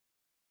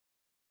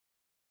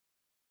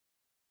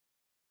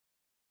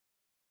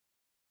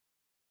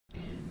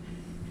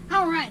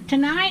Alright,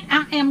 tonight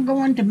I am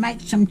going to make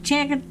some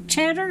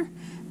Cheddar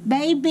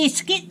Bay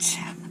Biscuits.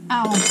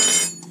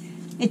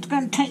 It's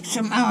going to take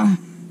some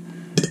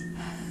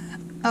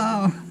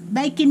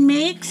bacon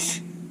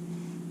mix.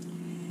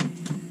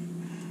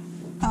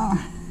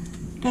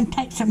 Going to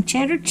take some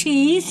cheddar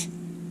cheese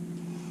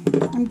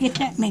and get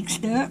that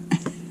mixed up.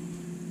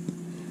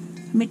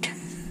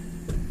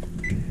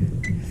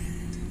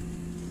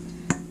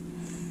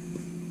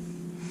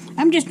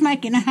 I'm just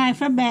making a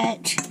half a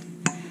batch,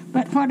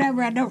 but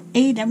whatever I don't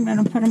eat, I'm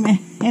going to put them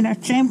in a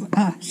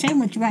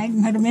sandwich bag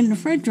and put them in the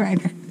freezer.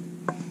 And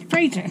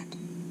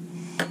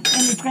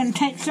it's going to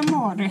take some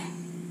water.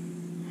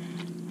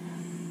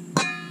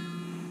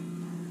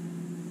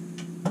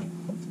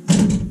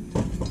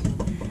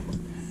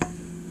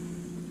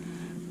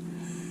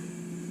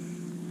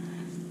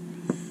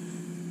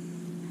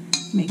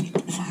 Let me get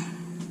this.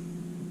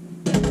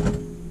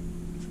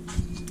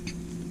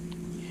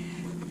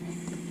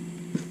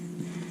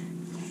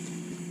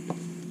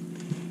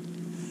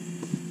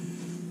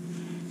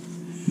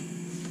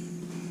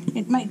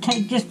 It might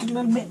take just a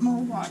little bit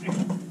more water.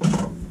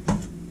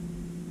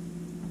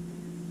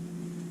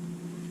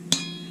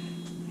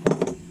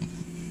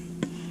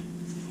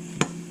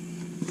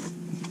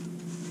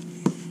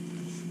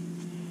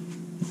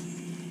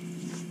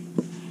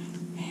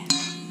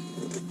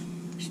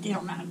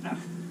 Still not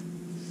enough.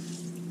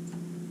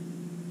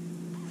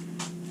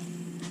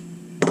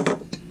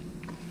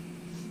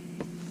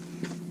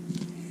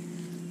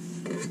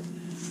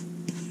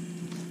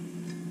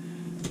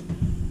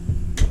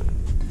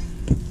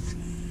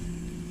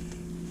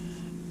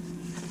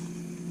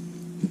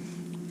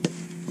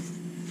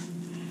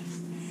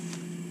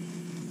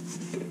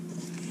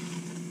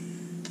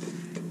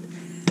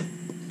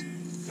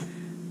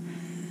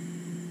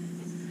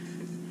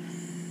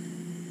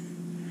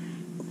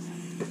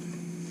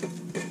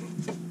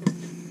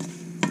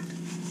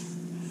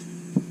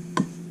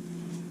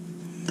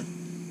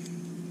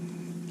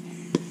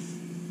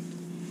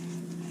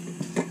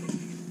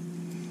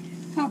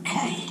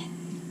 Okay.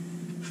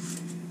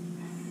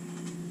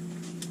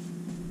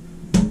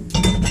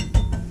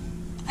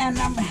 And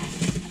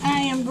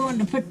I am going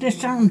to put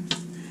this on.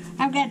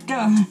 I've got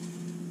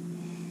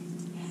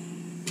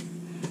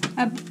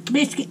a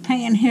biscuit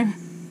pan here,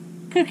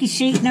 cookie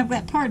sheet, and I've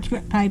got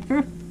parchment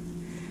paper.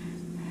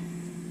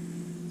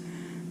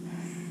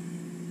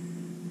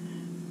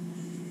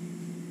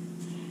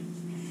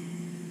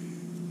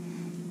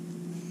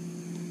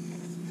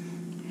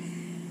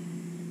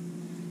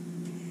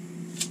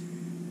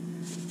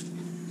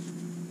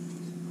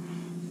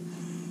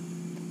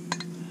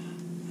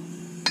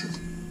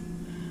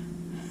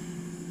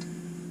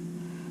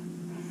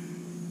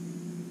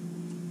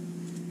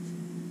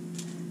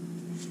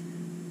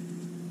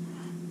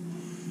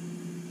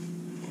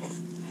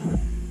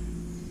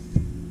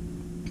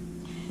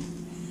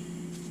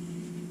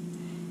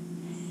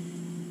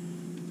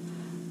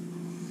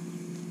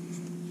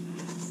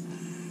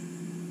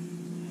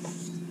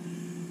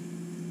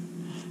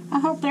 I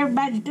hope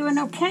everybody's doing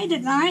okay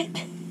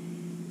tonight.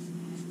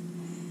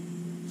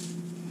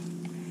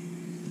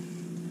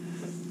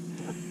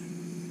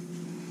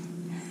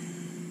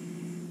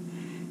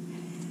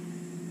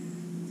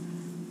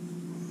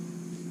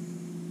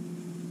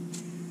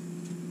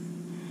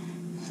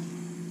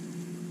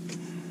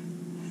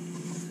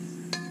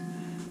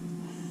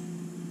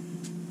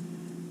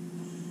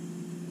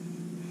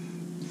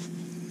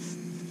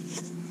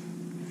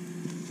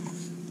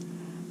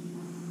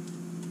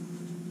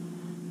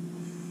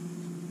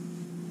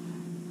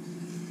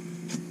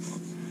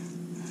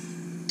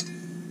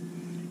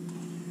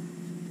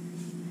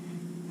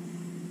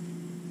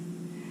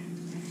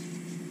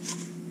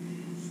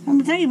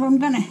 I believe I'm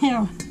going to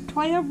have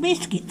 12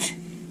 biscuits.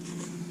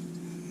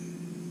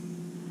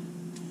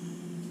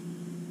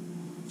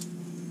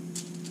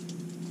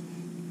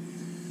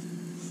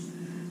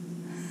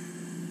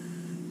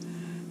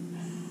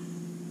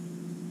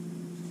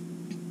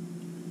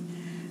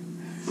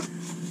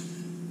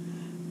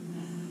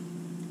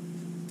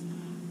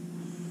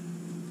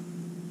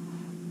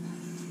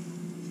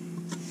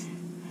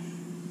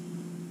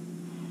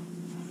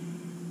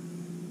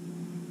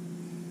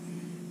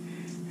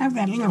 I've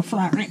got a little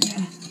flour in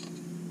there.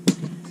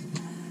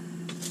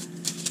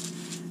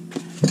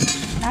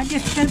 I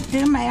just scooped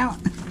them out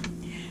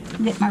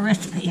and get my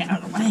recipe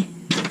out of the way.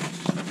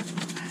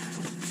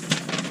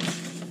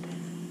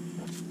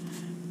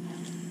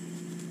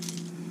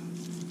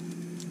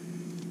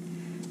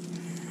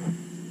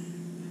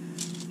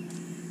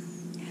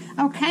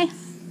 Okay,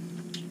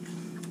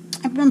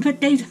 I'm going to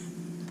put these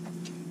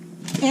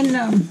in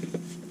the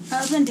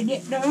oven to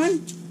get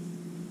done.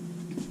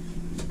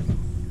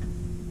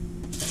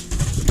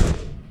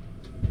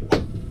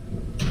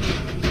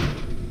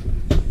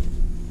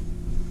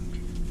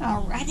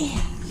 Alrighty.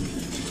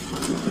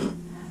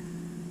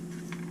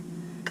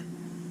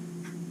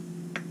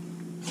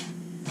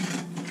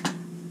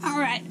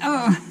 Alright,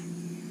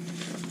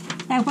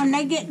 now when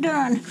they get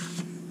done,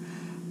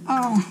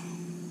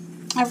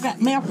 I've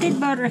got melted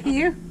butter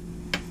here.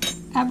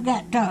 I've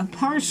got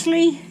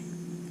parsley,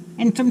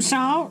 and some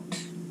salt.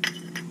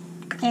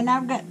 And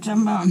I've got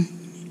some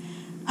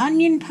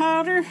onion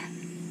powder.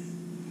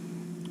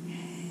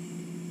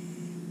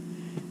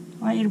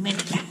 Wait a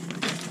minute.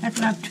 That's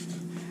not the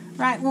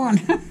right one.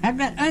 I've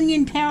got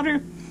onion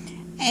powder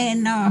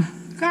and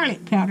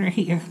garlic powder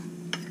here.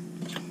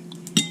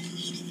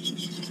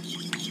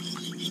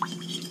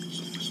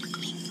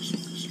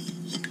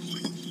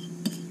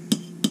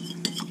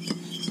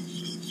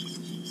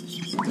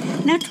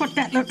 That's what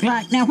that looks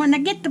like. Now, when I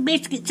get the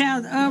biscuits out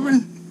of the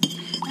oven,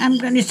 I'm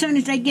going to, as soon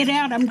as they get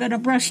out, I'm going to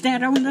brush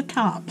that on the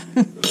top.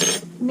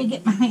 Let me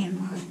get my hand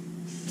on it.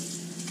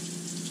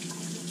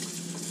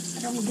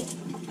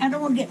 I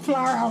don't want to get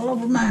flour all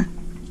over my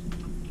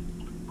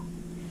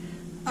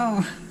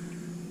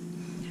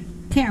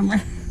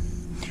camera.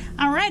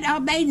 All right,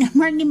 I'll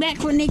bring you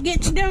back when it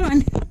gets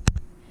done.